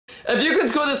If you can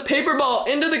score this paper ball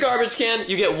into the garbage can,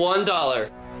 you get $1.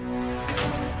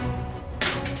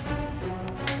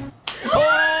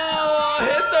 Oh,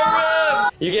 hit the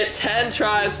rim! You get 10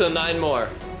 tries, so 9 more.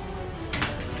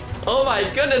 Oh my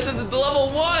goodness, this is level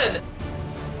 1!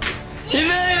 He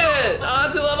made it! On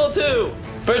to level 2.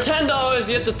 For $10,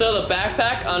 you have to throw the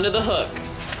backpack onto the hook.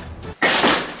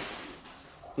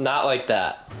 Not like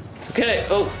that. Okay,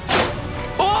 oh.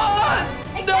 Oh!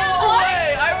 No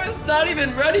way! I was not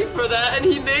even ready for that, and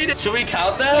he made it. Should we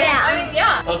count that? Yeah. I mean,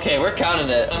 yeah. Okay, we're counting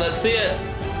it. Let's see it.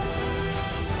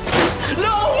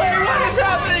 No way! What is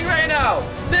happening right now?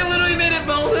 They literally made it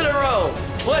both in a row.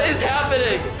 What is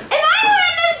happening? If I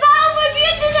win this ball, you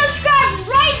have to subscribe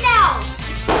right now.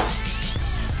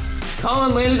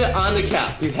 Colin landed it on the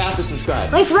cap. You have to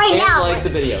subscribe. Like right and now. like the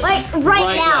video. Like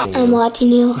right now. I'm watching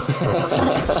you.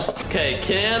 Okay,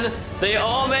 can they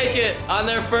all make it on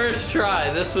their first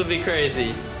try? This would be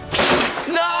crazy.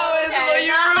 No, it's Okay,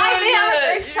 you I may have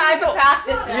a first try for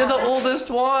practice now. You're the oldest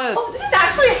one. Oh, this is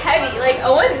actually heavy. Like,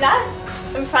 Owen,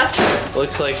 that's impressive.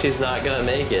 Looks like she's not gonna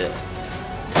make it.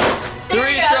 There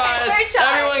 3 you go. tries. Third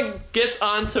try. Everyone gets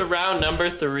on to round number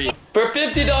 3. For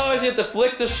 $50, you have to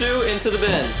flick the shoe into the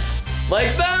bin.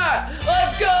 Like that!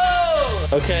 Let's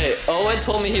go! Okay, Owen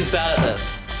told me he's bad at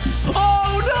this.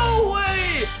 Oh, no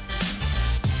way!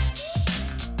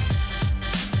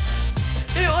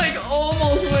 It like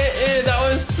almost went in. That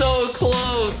was so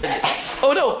close.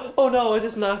 Oh no! Oh no, I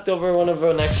just knocked over one of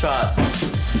our next shots.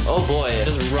 Oh boy,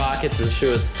 just rockets his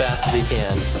shoe as fast as he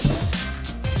can.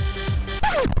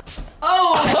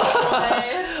 Oh,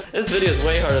 This video is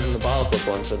way harder than the bottle flip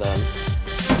one for them.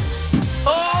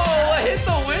 Oh, I hit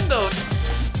the window.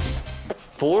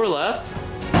 4 left.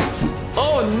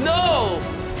 Oh no!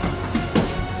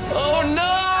 Oh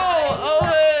no!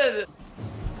 Owen!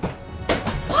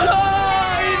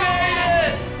 Oh, he made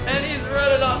it! And he's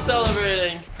running off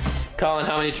celebrating. Colin,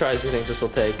 how many tries do you think this will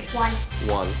take? 1.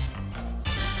 1.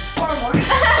 4 more.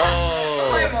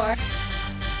 Oh! 4 more.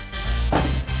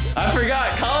 I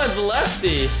forgot, Colin's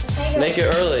lefty. Make it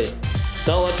early.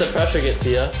 Don't let the pressure get to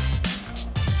you.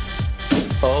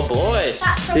 Oh boy.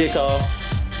 See you, Colin.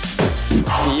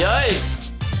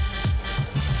 Yikes.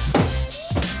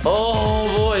 Oh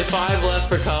boy, 5 left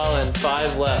for Colin.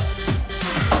 5 left.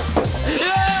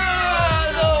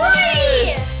 Yeah! No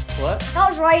way! What? That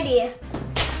was righty.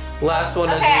 Last one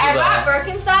is Okay, I Isabel. brought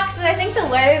Birkenstocks, and I think the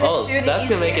lighter the Oh, shoe, the that's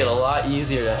easier. gonna make it a lot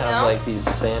easier to have No? like these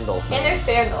sandals. And they're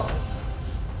sandals.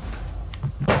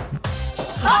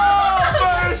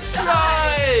 Oh, first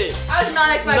try! I was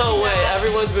not expecting No way, that.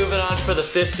 everyone's moving on for the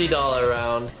 $50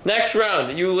 round. Next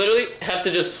round, you literally have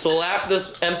to just slap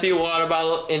this empty water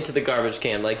bottle into the garbage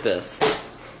can like this.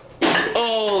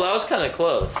 Oh, that was kind of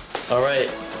close. All right,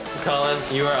 Colin,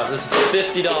 you are up. This is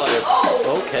 $50.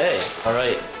 Oh! Okay, all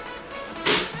right.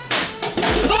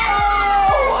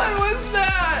 Oh, what was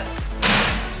that?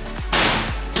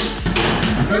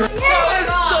 That was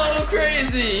so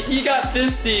crazy. He got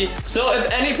 50. So if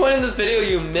any point in this video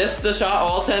you miss the shot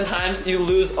all 10 times, you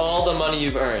lose all the money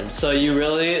you've earned. So you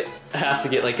really have to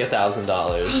get like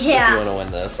 $1,000 if you Yeah. want to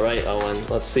win this. All right, Owen,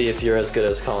 let's see if you're as good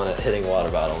as Colin at hitting water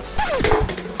bottles.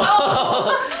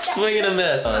 Oh. Swing and a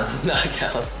miss. Oh, this does not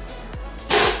count.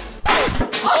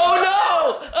 Oh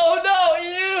no! Oh no,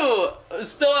 you!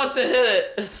 Still have to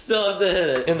hit it. Still have to hit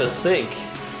it. In the sink.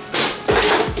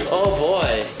 Oh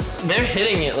boy. They're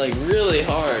hitting it like really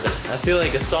hard. I feel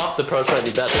like a soft approach might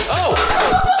be better. Oh!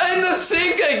 In the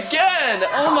sink again!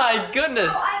 Oh my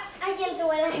goodness. I can't do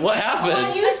it. What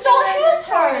happened? You still hit this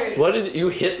hard. What did you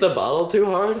hit the bottle too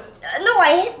hard? No,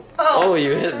 I hit. Oh,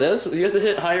 you hit this? You have to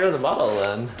hit higher on the bottle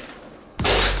then.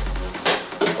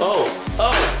 Oh,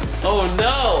 oh, oh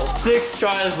no! 6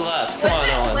 tries left. Come on,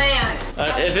 Owen.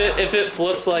 If it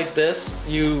flips like this,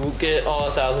 you get all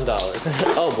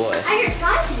 $1,000. Oh boy. I heard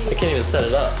guys do I can't even set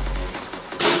it up.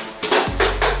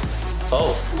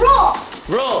 Oh. Roll!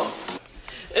 Roll!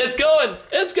 It's going!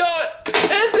 It's going!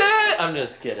 It's it! I'm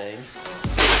just kidding.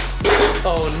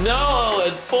 Oh no!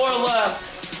 It's 4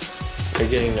 left. Are you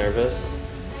getting nervous?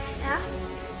 Yeah.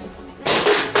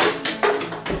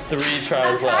 3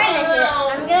 tries left.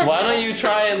 I'm good. Why don't you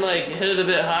try and like hit it a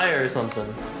bit higher or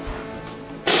something?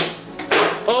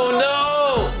 Oh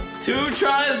no! 2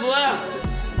 tries left.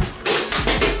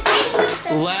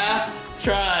 Last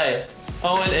try.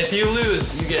 Owen, if you lose,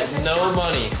 you get no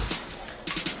money.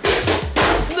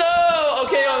 No!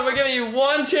 Okay, Owen, we're giving you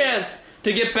 1 chance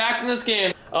to get back in this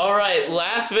game. All right,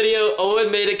 last video, Owen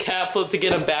made a cat flip to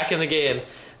get him back in the game.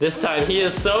 This time, he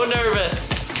is so nervous.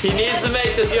 He needs to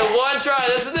make this. You have 1 try.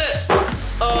 This is it.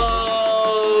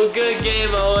 Oh, good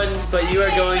game, Owen. But you are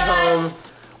going home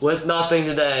with nothing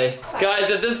today. Guys,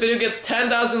 if this video gets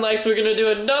 10,000 likes, we're gonna do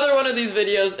another one of these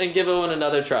videos and give Owen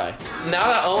another try. Now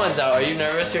that Owen's out, are you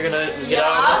nervous you're gonna get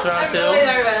out of this round too? I'm really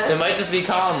nervous. It might just be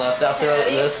Colin left after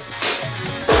this.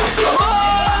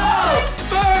 Oh!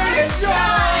 First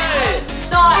try!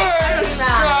 First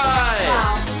try!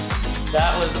 Wow.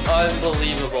 That was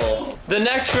unbelievable. The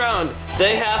next round,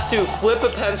 they have to flip a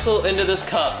pencil into this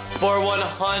cup for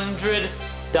 $100.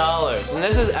 And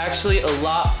this is actually a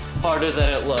lot harder than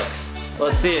it looks.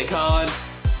 Let's see it, Colin.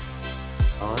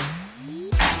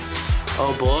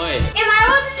 Oh boy. Am I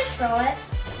allowed to just throw it?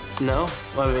 No?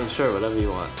 Well, I mean, sure, whatever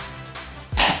you want.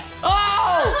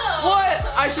 Oh! What?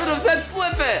 I should have said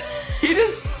flip it. He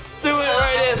just threw it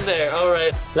right in there. All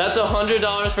right. That's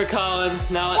 $100 for Colin.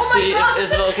 Now let's see if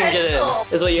Isabel can get in.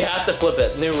 Isabel, you have to flip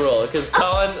it. New rule. Because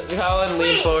Colin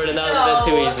leaned forward and that was a bit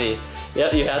too easy.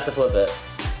 Yep, you have to flip it.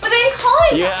 But then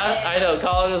Colin You have, I know,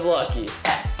 Colin is lucky.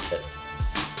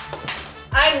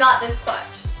 I'm not this clutch.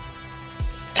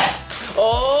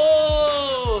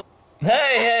 Oh!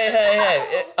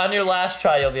 Hey. On your last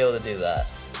try, you'll be able to do that.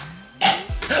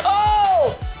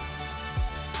 Oh!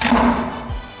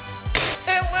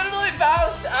 It literally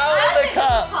bounced out of the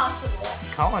cup. Possible.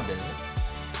 Colin did it.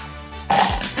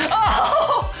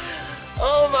 Oh!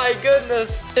 Oh my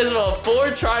goodness. Isabel,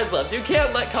 4 tries left. You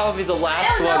can't let Colin be the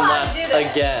last one left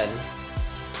again.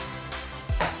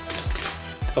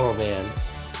 Oh man.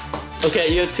 Okay,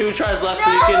 you have 2 tries left,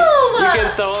 so you can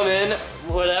throw them in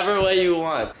whatever way you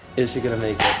want. Is she gonna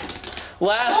make it?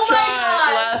 Last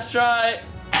try.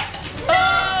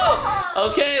 Oh!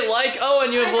 Okay, like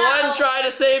Owen, you have 1 try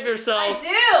to save yourself. I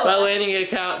do. By landing a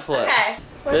count flip. Okay.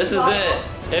 This is it.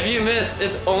 If you miss,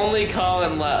 it's only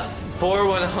Colin left. For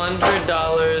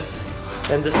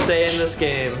 $100 and to stay in this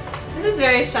game. This is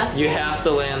very stressful. You have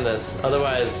to land this,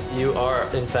 otherwise you are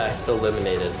in fact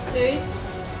eliminated. 3.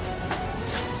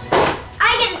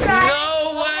 I get to try.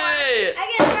 No way! I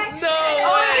get to try. No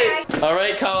way! All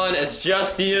right, Colin, it's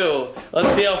just you.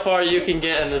 Let's see how far you can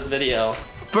get in this video.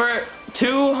 For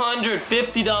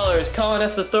 $250, Colin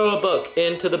has to throw a book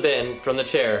into the bin from the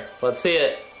chair. Let's see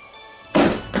it.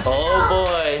 Oh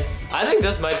boy. I think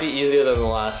this might be easier than the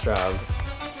last round.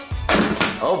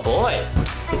 Oh boy.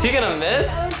 Is he gonna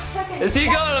miss? Is he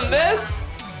gonna miss?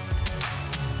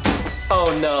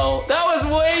 Oh no. That was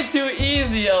way too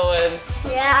easy, Owen.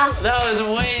 Yeah. That was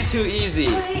way too easy.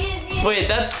 Wait,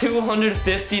 that's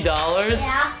 $250?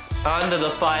 Yeah. Onto the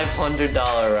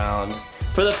 $500 round.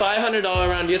 For the $500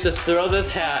 round, you have to throw this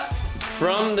hat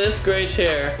from this gray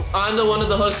chair onto one of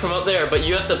the hooks from up there, but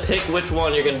you have to pick which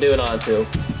one you're gonna do it onto.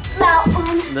 Well,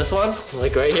 This one?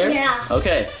 Like right here? Yeah.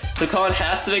 Okay, so Colin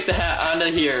has to make the hat onto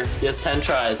here. He has 10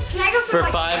 tries. Can I go for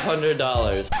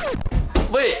 $500.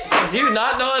 Wait, do you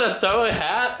not know how to throw a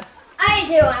hat? I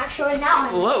do actually,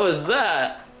 that one. What was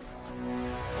that?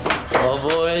 Oh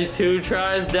boy, 2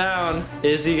 tries down.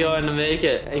 Is he going to make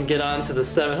it and get on to the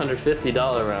 $750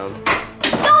 round?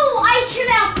 No, I should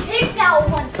have picked that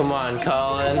one. Come on,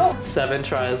 Colin. 7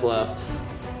 tries left.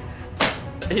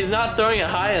 He's not throwing it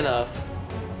high enough.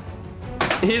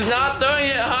 He's not throwing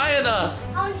it high enough.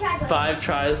 How many tries left? 5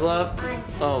 tries left.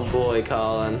 Oh boy,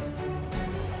 Colin.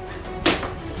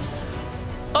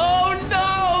 Oh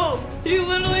no! He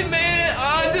literally made it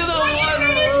onto the one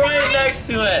right next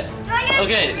to it.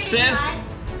 Okay, since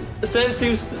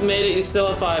you made it, you still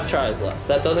have 5 tries left.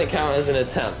 That doesn't count as an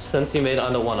attempt since you made it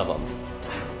onto one of them.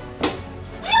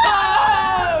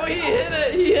 Oh! He hit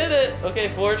it! He hit it! Okay,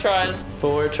 4 tries.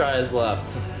 4 tries left.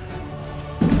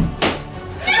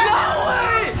 No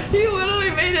way! He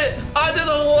literally made it onto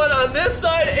the one on this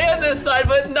side and this side,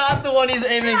 but not the one he's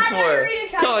aiming for.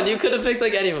 Come on, you could have picked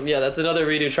like any of them. Yeah, that's another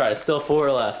redo try. Still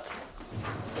 4 left.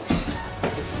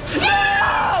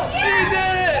 No! He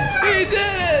did it! He did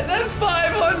it! That's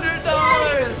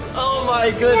 $500! Oh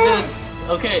my goodness.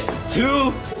 Okay,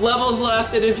 2 levels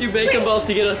left, and if you make them both,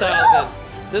 you get 1,000.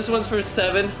 This one's for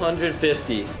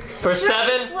 $750. For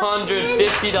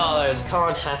 $750,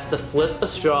 Colin has to flip a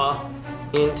straw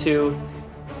into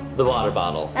the water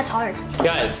bottle. That's hard.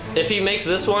 Guys, if he makes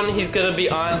this one, he's gonna be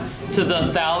on to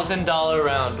the $1,000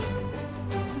 round.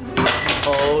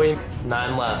 Oh,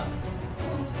 9 left.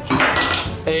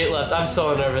 8 left. I'm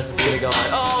so nervous it's gonna go on.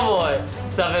 Oh boy.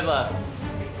 7 left.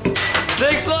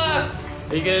 6 left.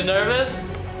 Are you getting nervous?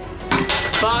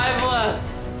 5 left.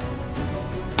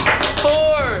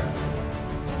 4.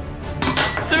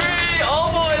 3.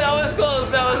 Oh boy, that was close.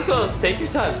 That was close. Take your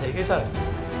time. Take your time.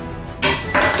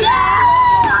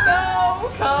 No,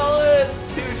 Colin.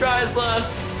 2 tries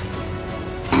left.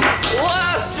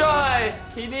 Last try.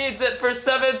 He needs it for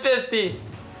 $750.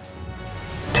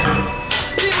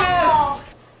 He missed.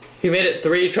 He made it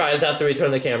 3 tries after we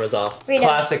turned the cameras off. Rito.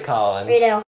 Classic Colin.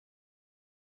 Rito.